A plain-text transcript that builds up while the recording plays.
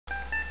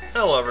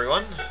Hello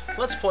everyone,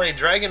 let's play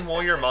Dragon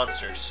Warrior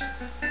Monsters.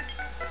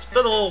 It's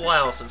been a little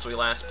while since we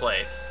last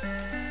played,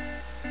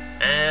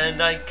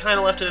 and I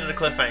kinda left it at a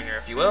cliffhanger,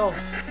 if you will.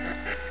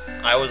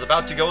 I was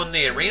about to go in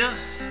the arena,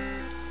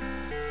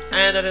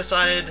 and I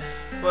decided,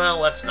 well,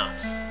 let's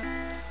not.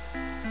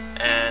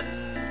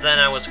 And then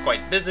I was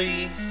quite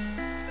busy,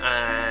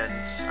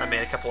 and I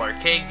made a couple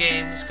arcade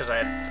games, because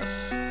I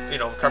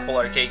had, a couple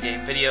arcade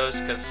game videos,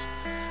 because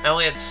I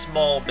only had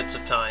small bits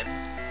of time.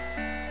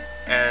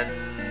 And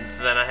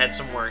then I had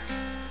some work,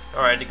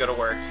 or I had to go to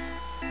work.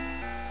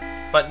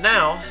 But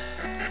now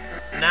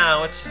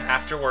it's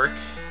after work.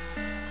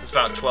 It's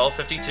about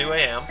 12:52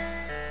 a.m.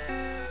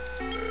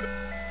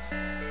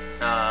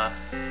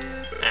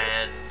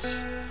 And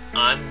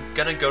I'm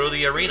gonna go to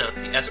the arena,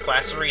 the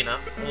S-Class arena,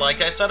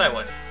 like I said I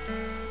would.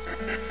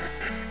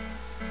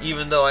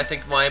 Even though I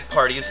think my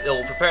party is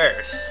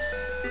ill-prepared.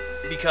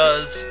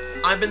 Because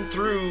I've been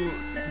through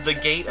the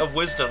Gate of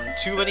Wisdom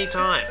too many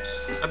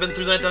times. I've been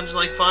through that dungeon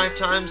like 5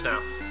 times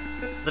now.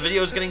 The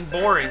video is getting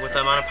boring with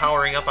the amount of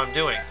powering up I'm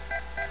doing.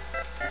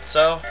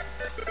 So,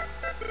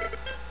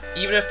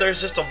 even if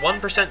there's just a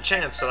 1%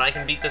 chance that I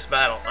can beat this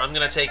battle, I'm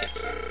gonna take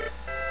it.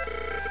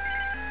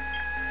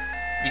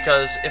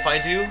 Because if I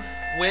do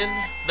win,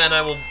 then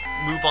I will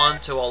move on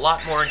to a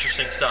lot more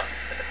interesting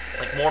stuff.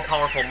 Like more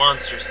powerful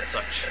monsters and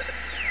such.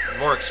 And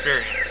more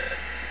experience.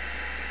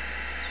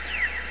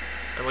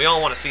 And we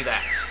all want to see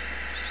that.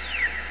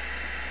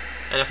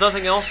 And if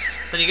nothing else,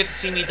 then you get to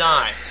see me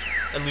die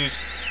and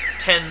lose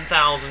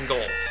 10,000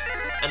 gold.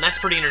 And that's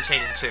pretty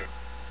entertaining too.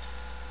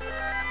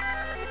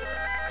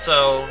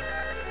 So,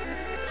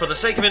 for the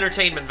sake of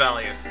entertainment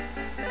value,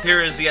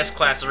 here is the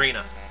S-Class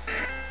arena.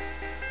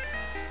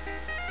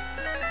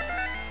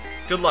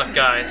 Good luck,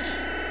 guys.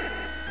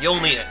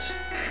 You'll need it.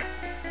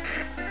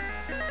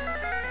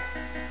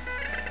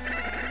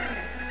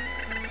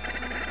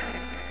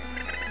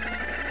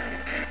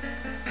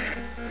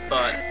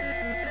 But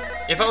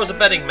if I was a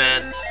betting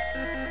man,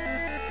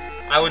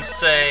 I would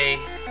say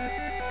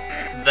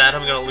that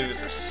I'm gonna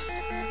lose this.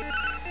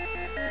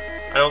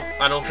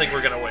 I don't think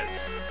we're gonna win.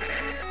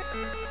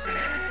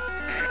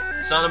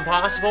 It's not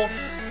impossible,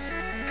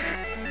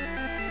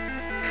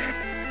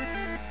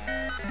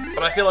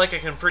 but I feel like I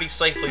can pretty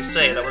safely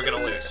say that we're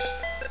gonna lose.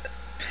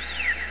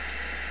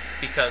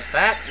 Because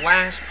that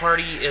last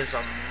party is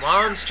a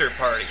monster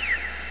party.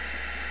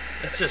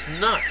 It's just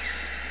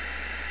nuts.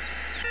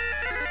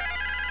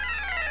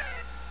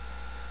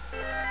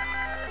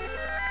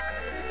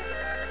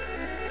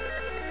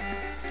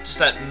 Just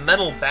that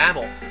metal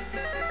babble.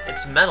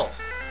 It's metal.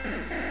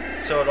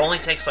 So it only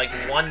takes like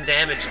 1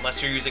 damage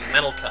unless you're using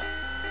Metal Cut.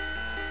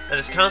 And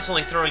it's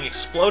constantly throwing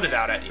Exploded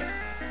out at you.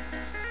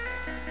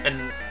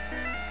 And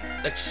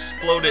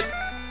Exploded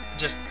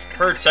just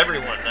hurts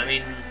everyone. I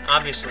mean,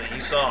 obviously,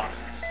 you saw.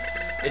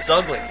 It's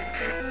ugly.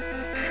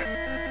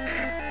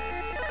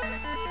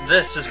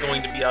 This is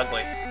going to be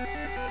ugly.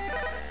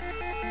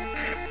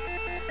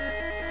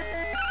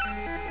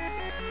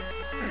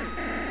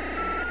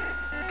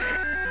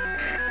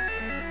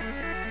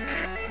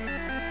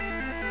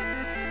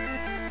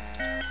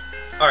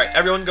 Alright,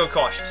 everyone go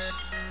cautious.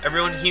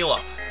 Everyone heal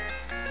up.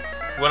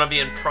 We want to be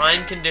in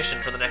prime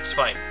condition for the next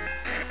fight.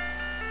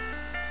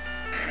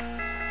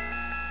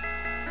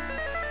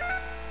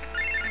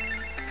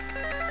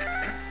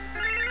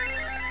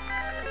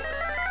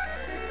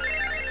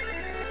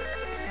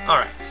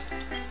 Alright,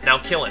 now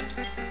kill him.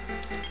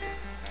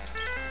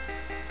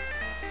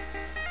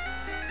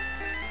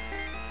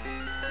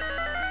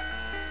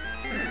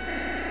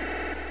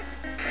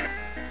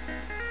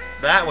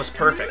 That was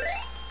perfect.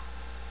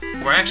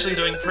 We're actually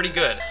doing pretty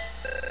good.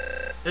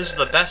 This is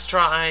the best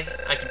try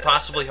I could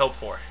possibly hope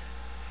for.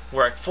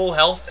 We're at full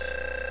health,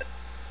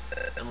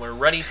 and we're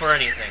ready for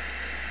anything.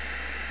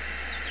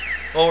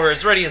 Well, we're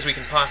as ready as we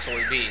can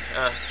possibly be.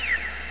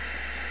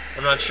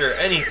 I'm not sure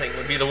anything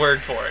would be the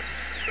word for it.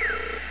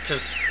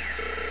 Because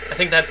I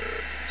think that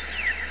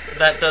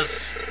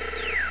does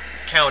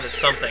count as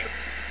something.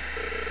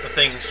 The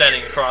thing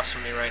standing across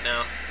from me right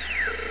now.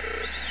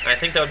 And I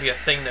think that would be a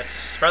thing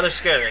that's rather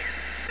scary.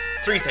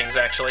 3 things,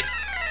 actually.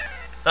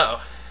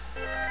 Uh-oh.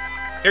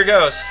 Here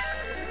goes.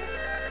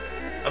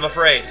 I'm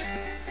afraid.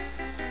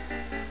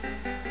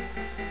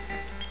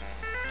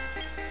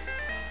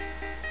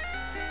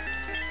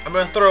 I'm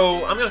gonna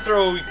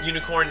throw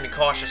Unicorn into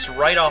Cautious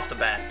right off the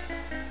bat.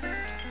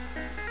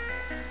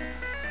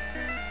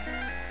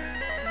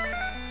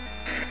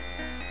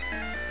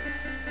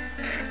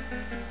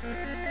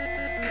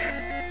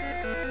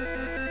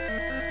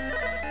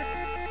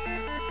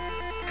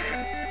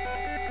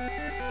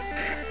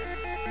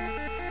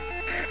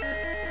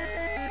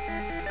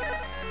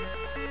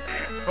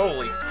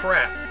 Holy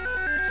crap.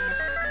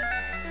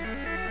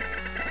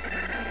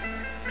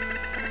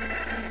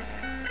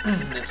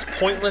 It's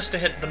pointless to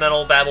hit the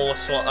metal babble with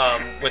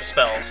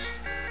spells.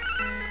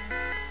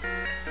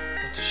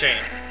 It's a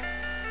shame.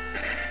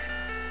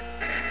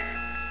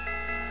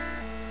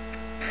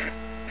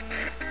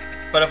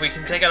 But if we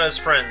can take out his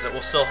friends, it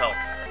will still help.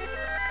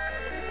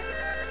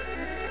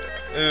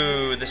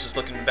 Ooh, this is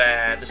looking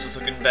bad. This is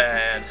looking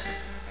bad.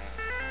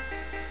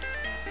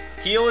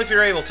 Heal if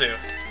you're able to.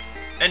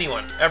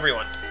 Anyone.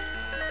 Everyone.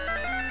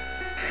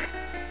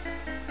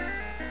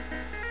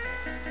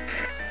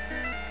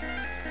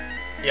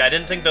 Yeah, I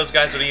didn't think those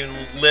guys would even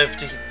live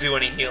to do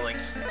any healing.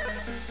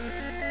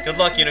 Good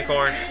luck,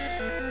 Unicorn.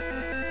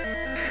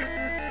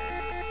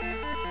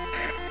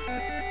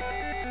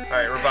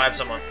 Alright, revive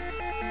someone.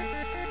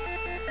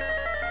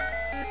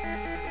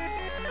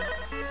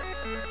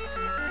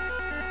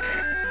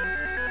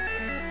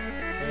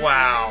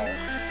 Wow.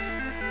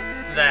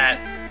 That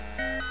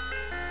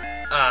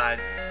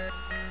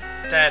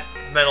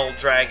metal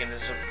dragon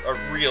is a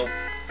real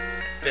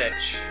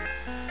bitch.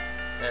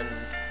 And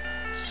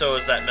so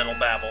is that metal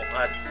babble.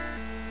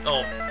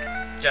 Oh,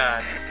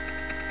 God.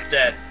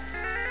 Dead.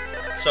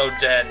 So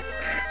dead.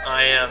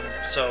 I am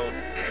so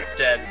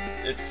dead.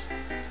 It's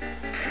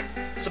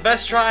the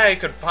best try I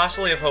could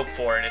possibly have hoped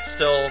for, and it's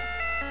still...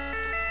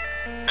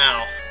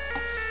 Ow.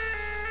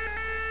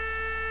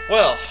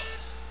 Well...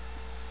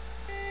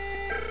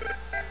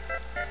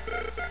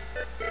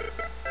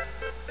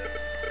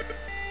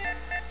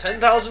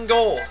 10,000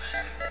 gold.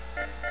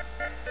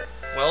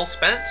 Well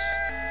spent?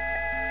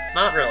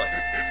 Not really.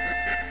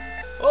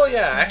 Well,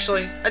 yeah,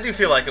 actually, I do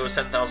feel like it was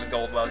 10,000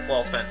 gold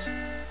well spent.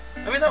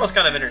 I mean, that was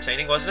kind of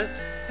entertaining, wasn't it?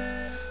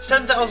 It's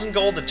 10,000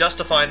 gold to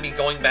justify me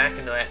going back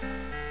into that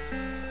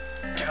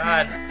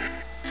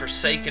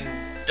god-forsaken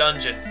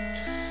dungeon.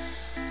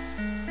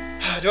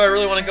 Do I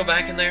really want to go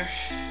back in there?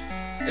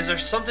 Is there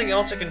something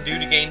else I can do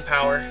to gain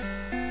power?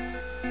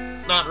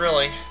 Not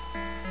really.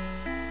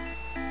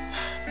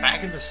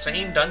 Back in the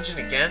same dungeon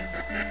again?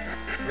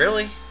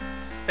 Really?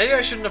 Maybe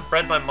I shouldn't have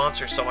bred my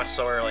monster so much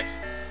so early.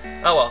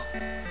 Oh well.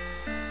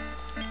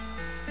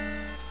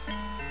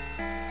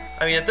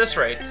 I mean, at this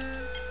rate,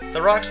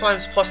 the rock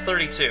slime's plus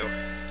 32.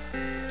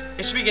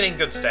 It should be getting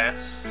good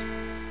stats.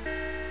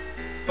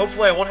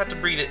 Hopefully I won't have to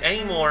breed it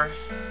anymore,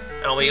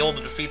 and I'll be able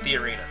to defeat the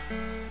arena.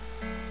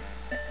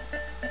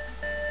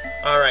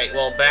 Alright,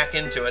 well, back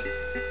into it.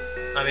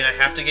 I mean, I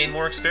have to gain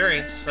more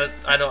experience.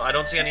 I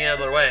don't see any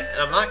other way.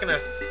 And I'm not gonna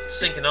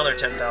sink another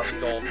 10,000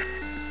 gold.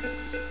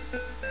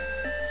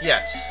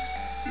 Yet.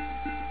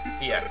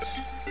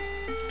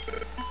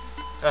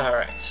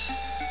 Alright.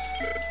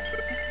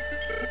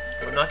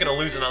 I'm not gonna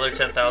lose another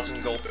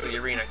 10,000 gold to the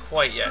arena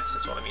quite yet,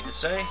 is what I mean to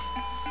say.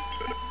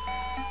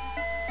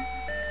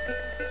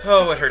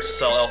 Oh, it hurts to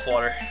sell elf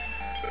water.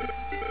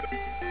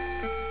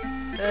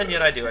 And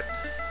yet I do it.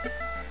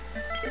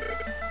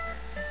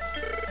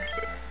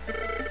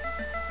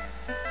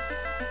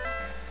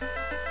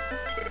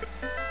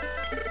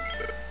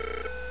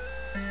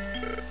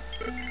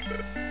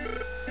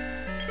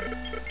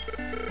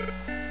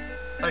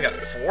 I got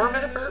 4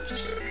 map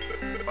herbs?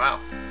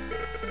 Wow.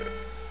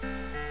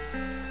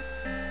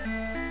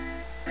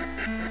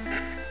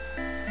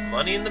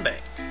 Money in the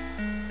bank.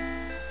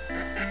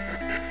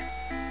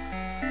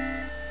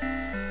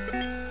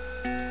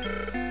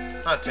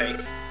 Not take.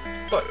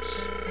 Put.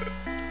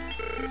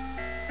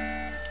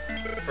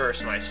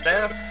 Burst my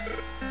staff.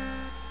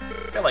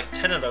 Got like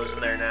 10 of those in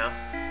there now.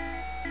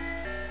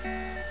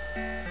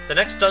 The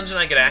next dungeon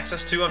I get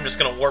access to, I'm just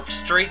gonna warp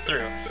straight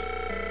through.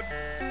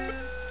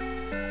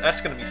 That's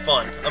gonna be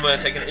fun. I'm gonna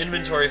take an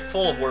inventory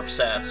full of warp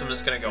staffs. I'm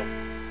just gonna go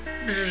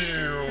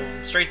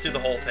straight through the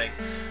whole thing.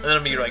 And then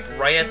I'm gonna be like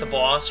right at the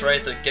boss, right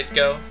at the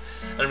get-go.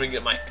 And I'm gonna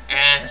get my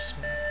ass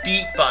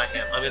beat by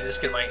him. I'm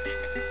just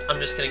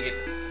gonna get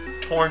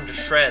torn to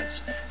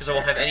shreds because I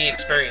won't have any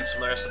experience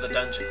from the rest of the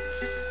dungeon.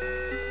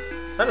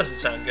 That doesn't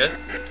sound good.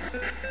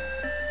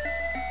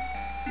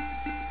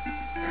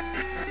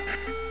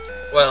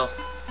 Well,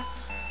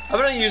 I'm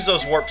gonna use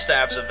those warp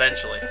staffs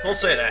eventually. We'll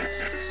say that.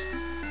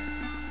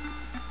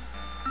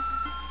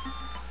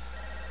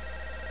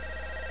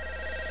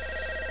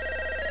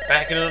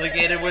 Back into the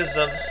Gate of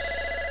Wisdom.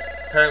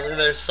 Apparently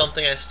there's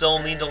something I still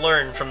need to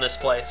learn from this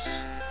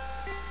place.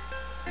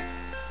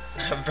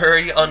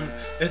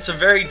 It's a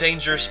very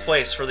dangerous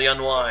place for the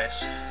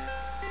unwise.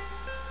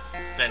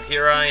 And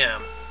here I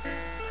am,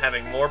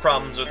 having more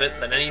problems with it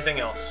than anything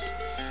else.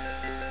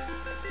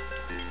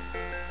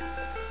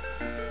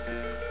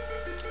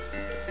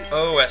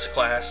 Oh,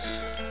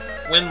 S-Class.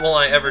 When will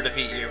I ever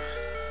defeat you?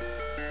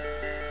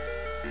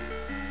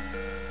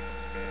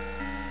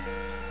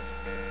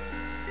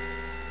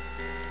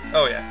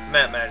 Oh yeah,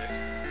 map magic.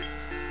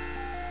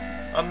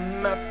 A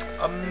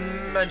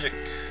magic.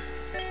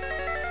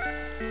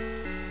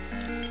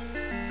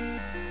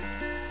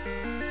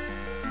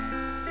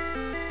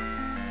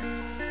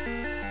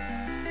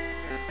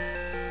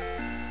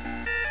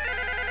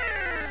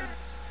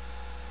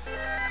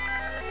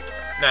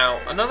 Now,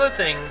 another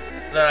thing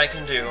that I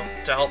can do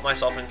to help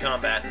myself in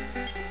combat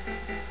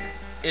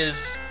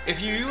is if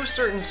you use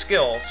certain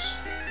skills,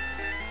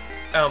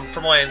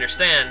 from what I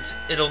understand,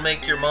 it'll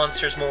make your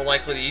monsters more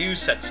likely to use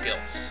said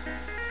skills.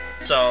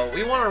 So,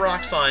 we want our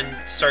rock slime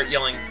to start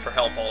yelling for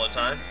help all the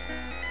time.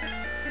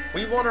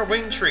 We want our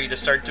wing tree to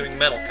start doing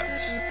metal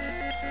cuts.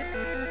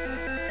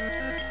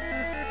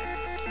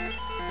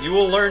 You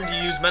will learn to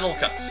use metal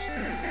cuts.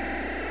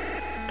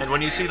 And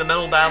when you see the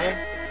Metal Babble,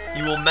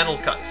 you will Metal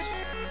Cuts.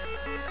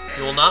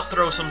 You will not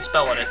throw some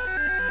spell at it.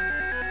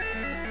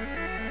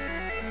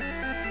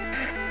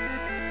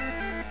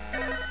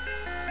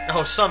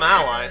 Oh, some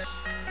allies.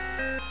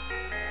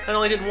 That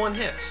only did 1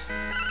 hit.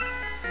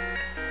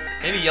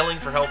 Maybe yelling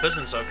for help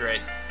isn't so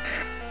great.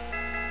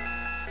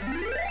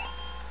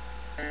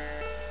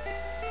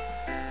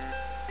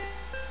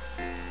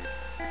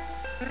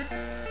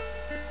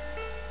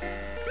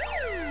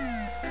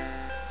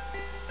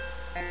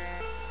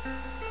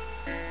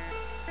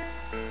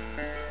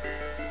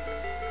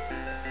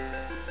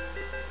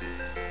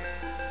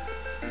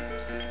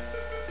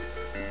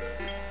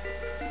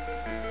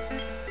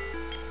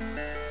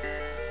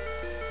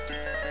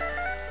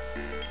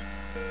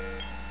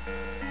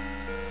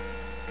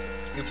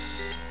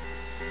 Oops.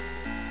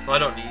 Well, I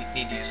don't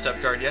need to use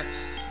Step Guard yet.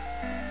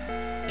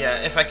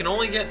 Yeah, if I can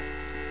only get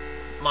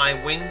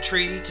my Wing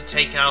Tree to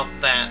take out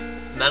that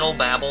Metal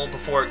Babble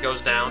before it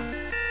goes down,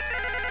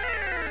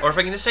 or if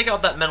I can just take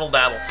out that Metal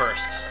Babble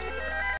first,